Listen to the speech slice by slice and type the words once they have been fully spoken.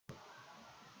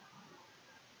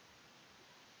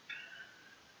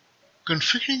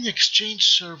Configuring Exchange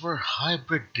Server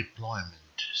Hybrid Deployment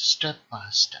Step by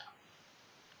Step.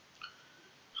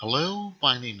 Hello,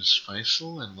 my name is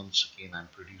Faisal, and once again I'm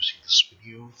producing this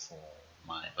video for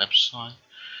my website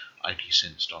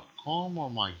itsense.com or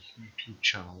my YouTube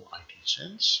channel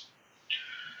itsense.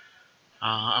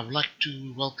 I would like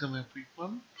to welcome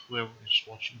everyone, whoever is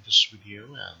watching this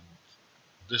video, and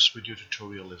this video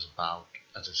tutorial is about,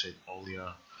 as I said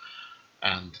earlier,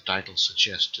 and the title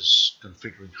suggests, is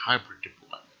configuring hybrid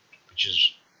deployment, which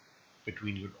is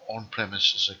between your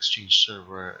on-premises Exchange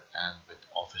server and with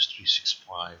Office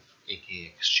 365 aka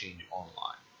Exchange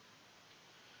Online.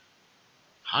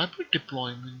 Hybrid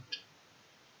deployment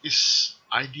is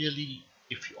ideally,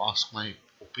 if you ask my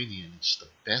opinion, it's the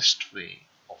best way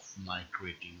of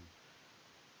migrating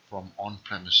from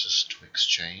on-premises to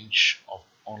Exchange of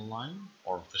Online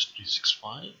or Office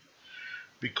 365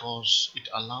 because it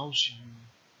allows you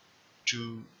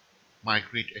to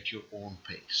migrate at your own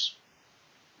pace.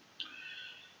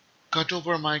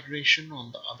 Cutover migration,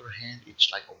 on the other hand,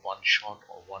 it's like a one-shot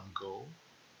or one-go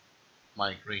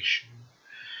migration,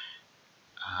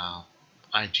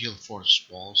 ideal for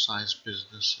small-size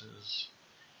businesses.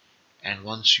 And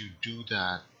once you do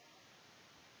that,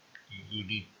 you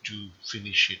need to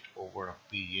finish it over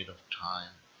a period of time.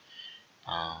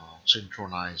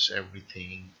 Synchronize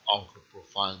everything. Outlook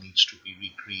profile needs to be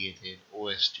recreated.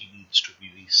 OSD needs to be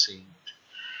resynced.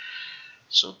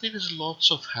 So there is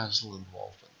lots of hassle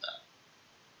involved in that.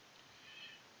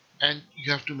 And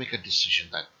you have to make a decision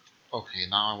that, okay,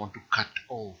 now I want to cut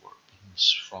over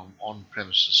things from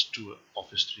on-premises to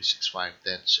Office 365,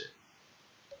 that's it.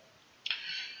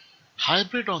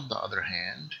 Hybrid, on the other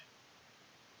hand,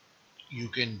 you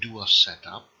can do a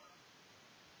setup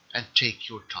and take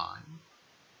your time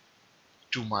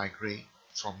to migrate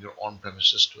from your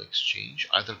on-premises to Exchange,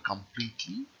 either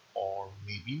completely or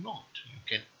maybe not. You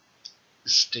can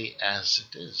stay as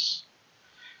it is.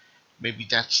 Maybe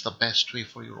that's the best way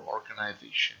for your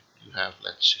organization. You have,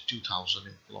 let's say, 2,000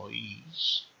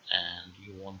 employees and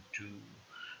you want to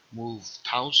move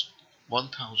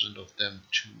 1,000 of them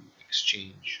to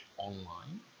Exchange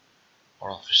Online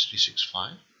or Office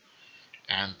 365,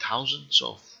 and thousands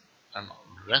of and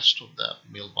the rest of the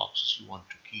mailboxes you want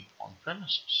to keep on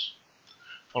premises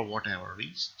for whatever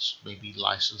reasons. Maybe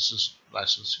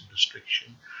licensing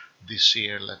restriction. This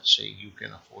year, let's say, you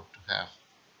can afford to have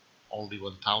only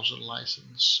 1,000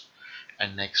 license,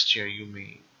 and next year you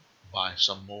may buy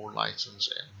some more license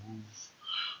and move.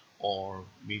 Or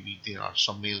maybe there are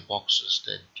some mailboxes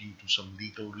that, due to some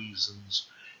legal reasons,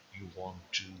 you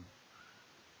want to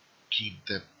keep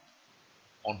them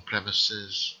on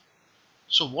premises.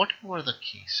 So whatever the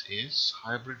case is,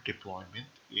 hybrid deployment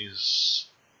is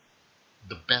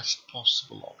the best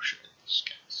possible option in this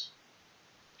case.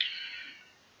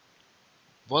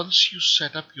 Once you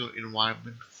set up your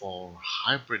environment for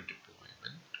hybrid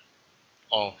deployment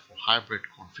or for hybrid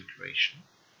configuration,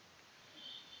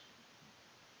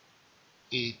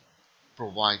 it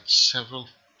provides several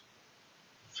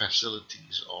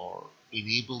facilities or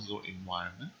enable your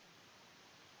environment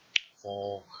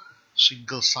for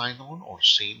single sign-on or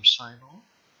same sign-on.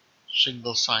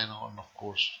 Single sign-on, of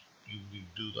course, you will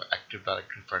do the Active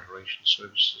Directory Federation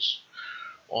services,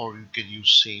 or you can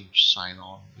use same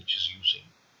sign-on, which is using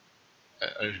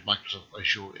Microsoft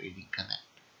Azure AD Connect.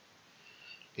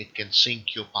 It can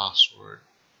sync your password,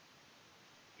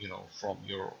 from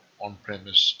your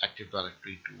on-premise Active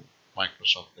Directory to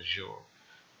Microsoft Azure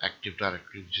Active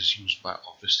Directory, which is used by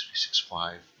Office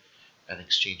 365 and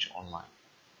Exchange Online.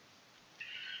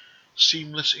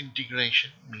 Seamless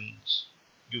integration means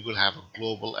you will have a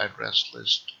global address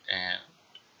list, and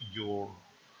your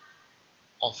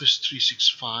Office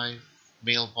 365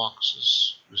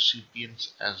 mailboxes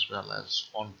recipients as well as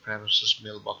on-premises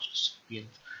mailbox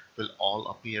recipients will all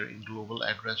appear in global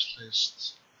address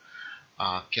lists.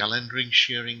 Calendaring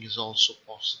sharing is also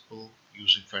possible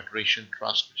using Federation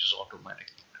Trust, which is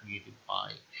automatically created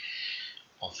by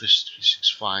Office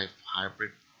 365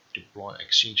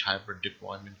 Exchange Hybrid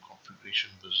Deployment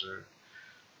Configuration Wizard.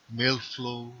 Mail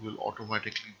flow will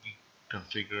automatically be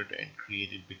configured and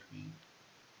created between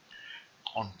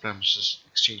on-premises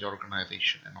Exchange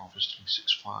organization and Office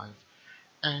 365,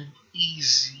 and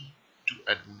easy to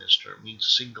administer, means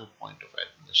single point of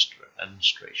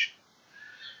administration.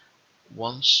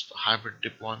 Once the hybrid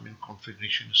deployment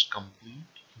configuration is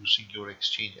complete, using your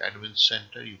Exchange Admin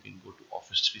Center, you can go to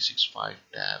Office 365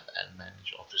 tab and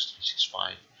manage Office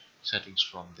 365 settings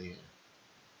from there.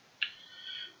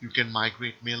 You can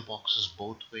migrate mailboxes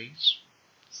both ways,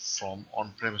 from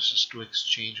on-premises to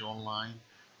Exchange Online,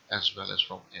 as well as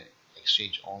from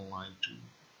Exchange Online to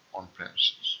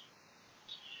on-premises.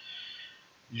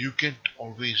 You can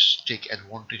always take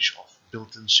advantage of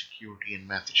built-in security and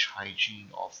message hygiene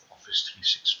of Office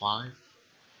 365.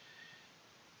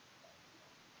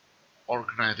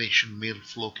 Organization mail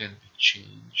flow can be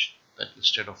changed, that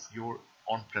instead of your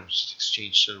on-premises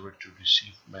Exchange server to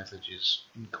receive messages,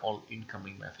 all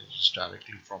incoming messages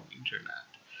directly from internet,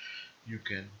 you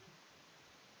can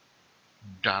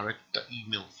direct the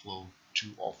email flow to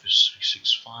Office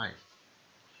 365,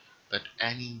 that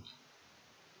any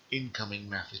incoming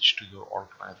message to your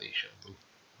organization will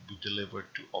be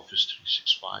delivered to Office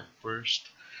 365 first.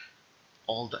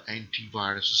 All the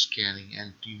antivirus scanning,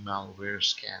 anti-malware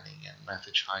scanning, and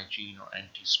message hygiene or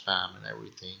anti-spam and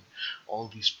everything, all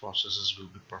these processes will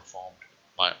be performed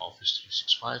by Office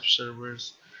 365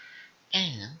 servers,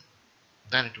 and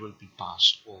then it will be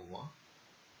passed over.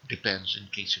 Depends, in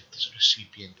case if this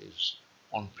recipient is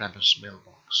on-premise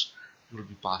mailbox, it will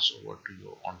be passed over to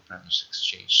your on-premise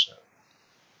Exchange server.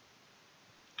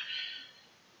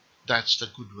 That's the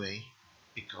good way,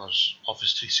 because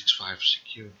Office 365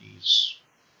 security is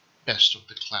best of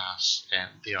the class, and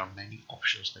there are many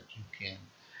options that you can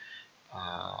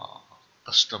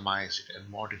customize it and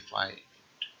modify it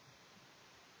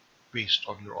based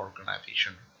on your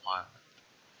organization requirement.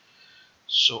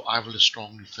 So I will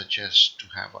strongly suggest to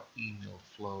have an email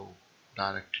flow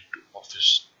directed to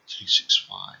Office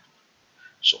 365.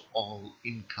 So all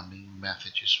incoming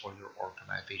messages for your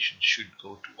organization should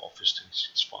go to Office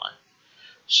 365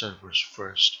 servers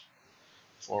first,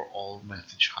 for all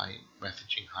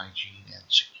messaging hygiene and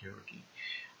security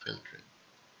filtering.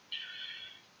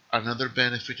 Another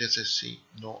benefit, as I say,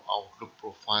 no Outlook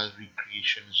profile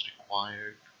recreation is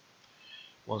required.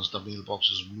 Once the mailbox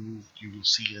is moved, you will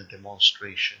see in a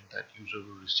demonstration that user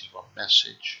will receive a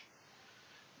message,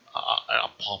 a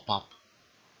pop-up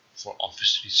for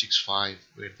Office 365,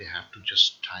 where they have to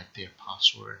just type their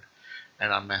password,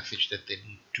 and a message that they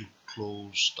need to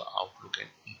close the Outlook and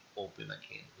open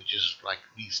again, which is like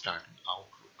restarting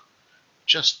Outlook.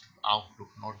 Just Outlook,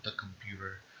 not the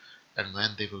computer. And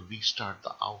when they will restart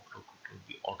the Outlook, it will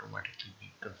be automatically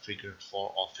be configured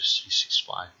for Office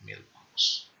 365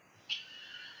 mailbox.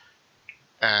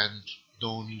 And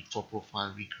no need for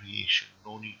profile recreation,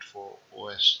 no need for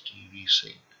OST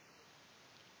resync.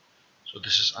 So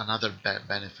this is another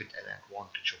benefit and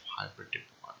advantage of hybrid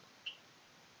deployment.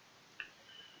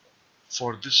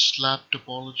 For this lab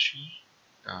topology,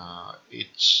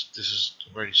 this is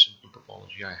a very simple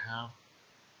topology I have.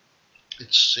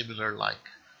 It's similar like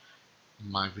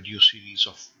my video series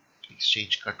of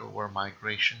Exchange cutover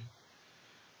migration.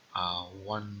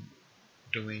 One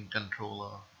domain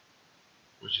controller,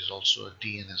 which is also a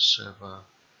DNS server,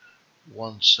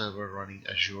 one server running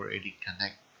Azure AD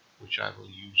Connect, which I will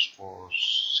use for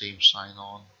same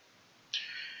sign-on,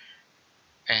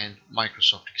 and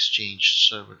Microsoft Exchange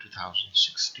Server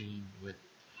 2016 with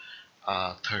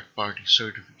a third-party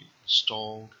certificate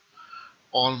installed.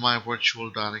 All my virtual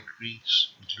directories,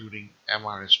 including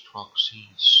MRS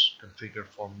proxies, configured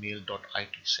for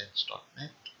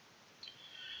mail.itsense.net,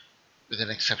 with an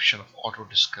exception of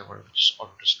AutoDiscover, which is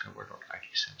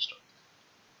autodiscover.itsense.net.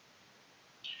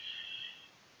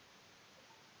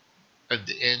 At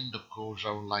the end, of course,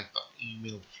 I would like the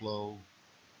email flow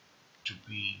to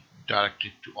be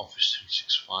directed to Office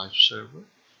 365 server.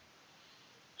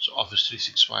 So Office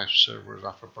 365 servers,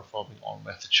 after performing all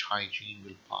message hygiene,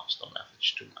 will pass the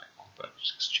message to my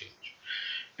on-premise Exchange.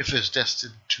 If it's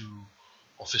destined to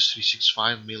Office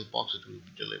 365 mailbox, it will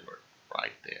be delivered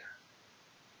right there.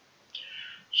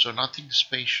 So nothing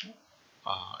special.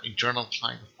 Internal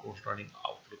client, of course, running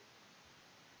Outlook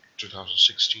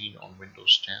 2016 on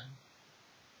Windows 10.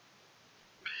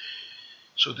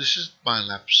 So this is my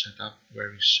lab setup,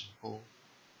 very simple.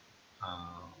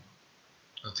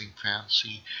 Nothing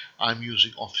fancy. I'm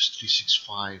using Office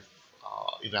 365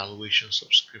 evaluation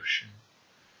subscription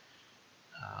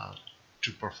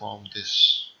to perform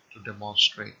this, to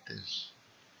demonstrate this.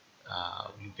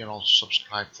 You can also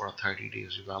subscribe for a 30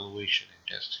 days evaluation and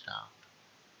test it out.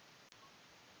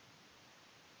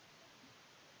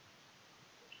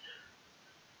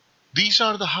 These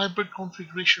are the hybrid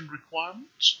configuration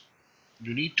requirements.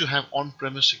 You need to have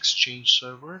on-premise Exchange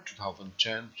Server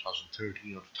 2010,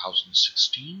 2013 or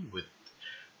 2016 with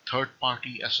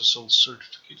third-party SSL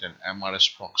certificate and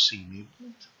MRS proxy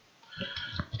enabled.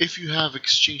 If you have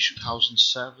Exchange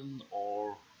 2007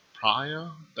 or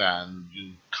prior, then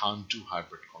you can't do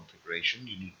hybrid configuration.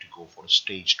 You need to go for a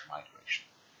staged migration.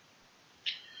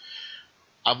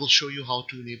 I will show you how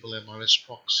to enable MRS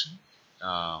proxy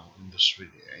in this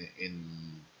video,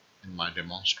 in my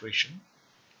demonstration.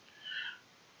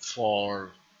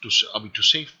 For To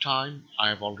save time, I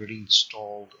have already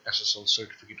installed SSL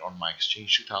certificate on my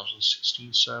Exchange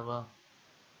 2016 server.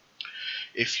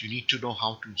 If you need to know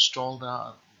how to install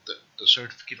the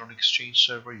certificate on Exchange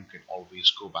server, you can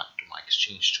always go back to my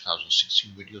Exchange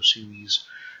 2016 video series,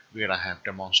 where I have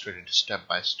demonstrated step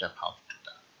by step how to do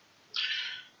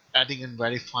that. Adding and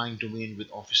verifying domain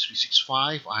with Office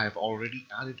 365. I have already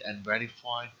added and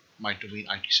verified my domain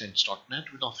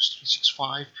itsense.net with Office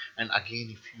 365. And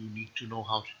again, if you need to know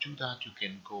how to do that, you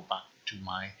can go back to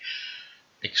my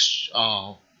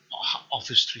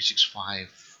Office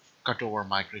 365 cutover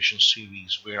migration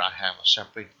series, where I have a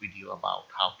separate video about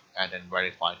how to add and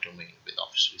verify domain with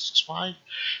Office 365,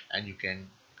 and you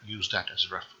can use that as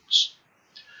a reference.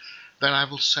 Then I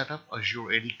will set up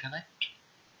Azure AD Connect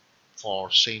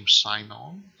for same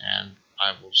sign-on, and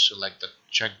I will select the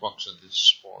checkbox that this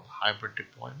is for hybrid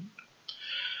deployment.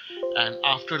 And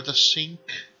after the sync,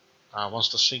 once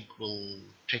the sync will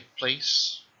take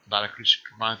place, directory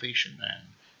synchronization and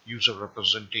user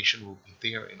representation will be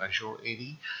there in Azure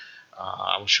AD.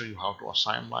 I will show you how to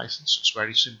assign license. It's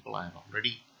very simple. I have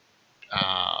already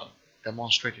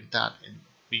demonstrated that in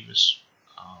previous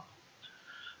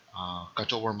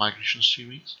cutover migration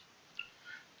series.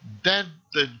 Then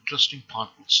the interesting part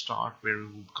will start, where we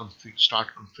will start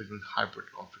configuring hybrid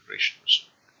configuration wizard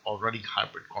or running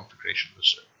hybrid configuration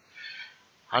wizard.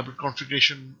 Hybrid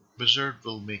configuration wizard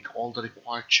will make all the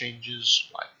required changes,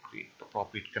 like create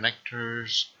appropriate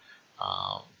connectors,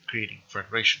 creating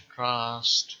federation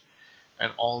trust,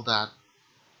 and all that,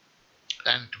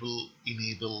 and it will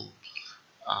enable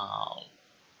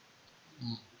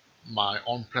my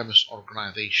on-premise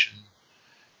organization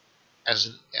as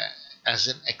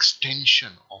an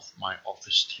extension of my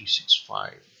Office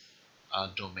 365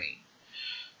 domain.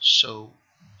 So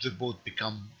they both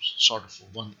become sort of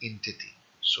one entity.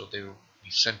 So there will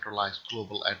be centralized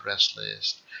global address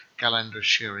list, calendar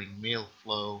sharing, mail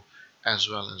flow, as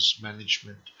well as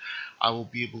management. I will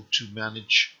be able to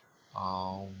manage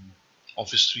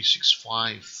Office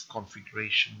 365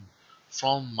 configuration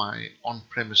from my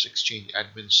on-premise Exchange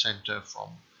Admin Center.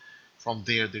 From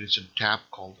there is a tab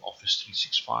called Office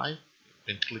 365.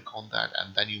 You can click on that,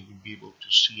 and then you will be able to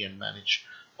see and manage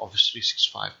Office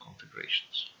 365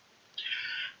 configurations.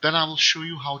 Then I will show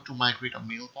you how to migrate a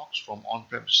mailbox from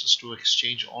on-premises to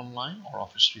Exchange Online or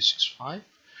Office 365.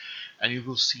 And you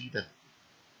will see that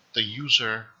the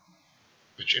user,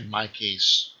 which in my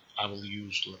case I will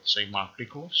use, let's say, Mark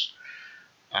Nicholas,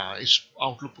 his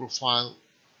Outlook profile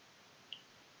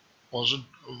will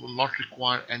not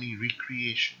require any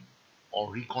recreation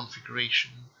or reconfiguration.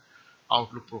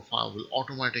 Outlook profile will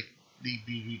automatically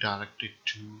be redirected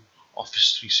to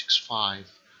Office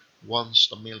 365 once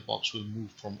the mailbox will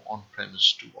move from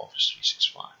on-premise to Office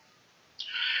 365.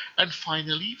 And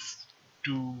finally,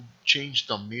 to change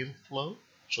the mail flow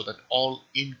so that all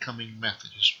incoming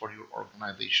messages for your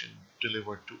organization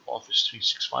delivered to Office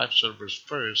 365 servers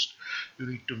first, you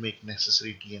need to make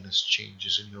necessary DNS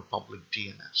changes in your public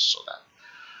DNS so that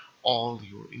all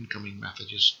your incoming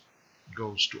messages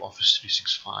goes to Office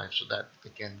 365 so that they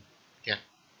can get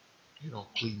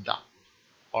cleaned up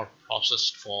or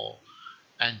processed for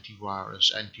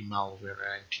antivirus, anti-malware,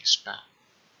 and anti-spam.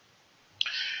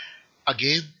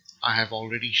 Again, I have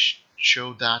already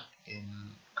showed that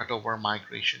in cutover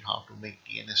migration how to make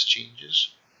DNS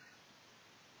changes.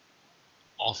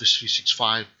 Office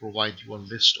 365 provides you a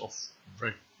list of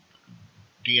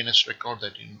DNS record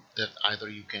that either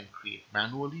you can create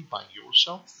manually by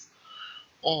yourself,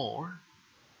 or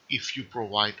if you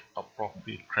provide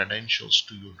appropriate credentials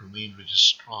to your domain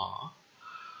registrar,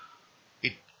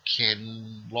 it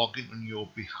can log in on your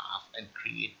behalf and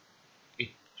create it.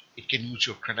 It can use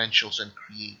your credentials and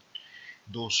create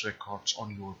those records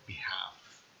on your behalf.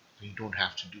 You don't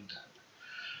have to do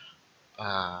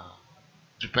that.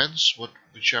 Depends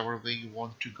whichever way you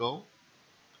want to go.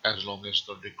 As long as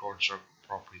the records are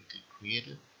appropriately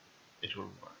created, it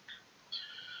will work.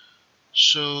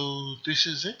 So this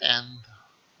is it, and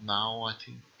now I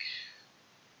think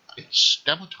it's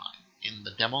demo time. In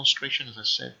the demonstration, as I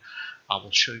said, I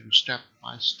will show you step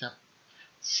by step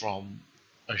from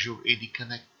Azure AD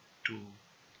Connect to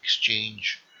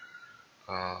Exchange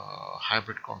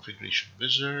Hybrid Configuration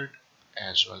Wizard,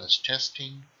 as well as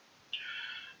testing.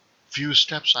 Few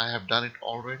steps I have done it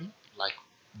already, like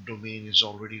domain is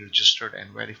already registered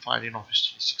and verified in Office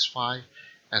 365,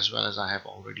 as well as I have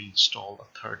already installed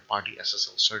a third-party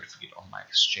SSL certificate on my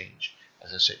Exchange,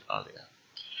 as I said earlier.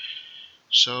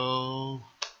 So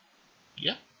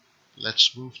yeah,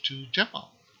 let's move to demo.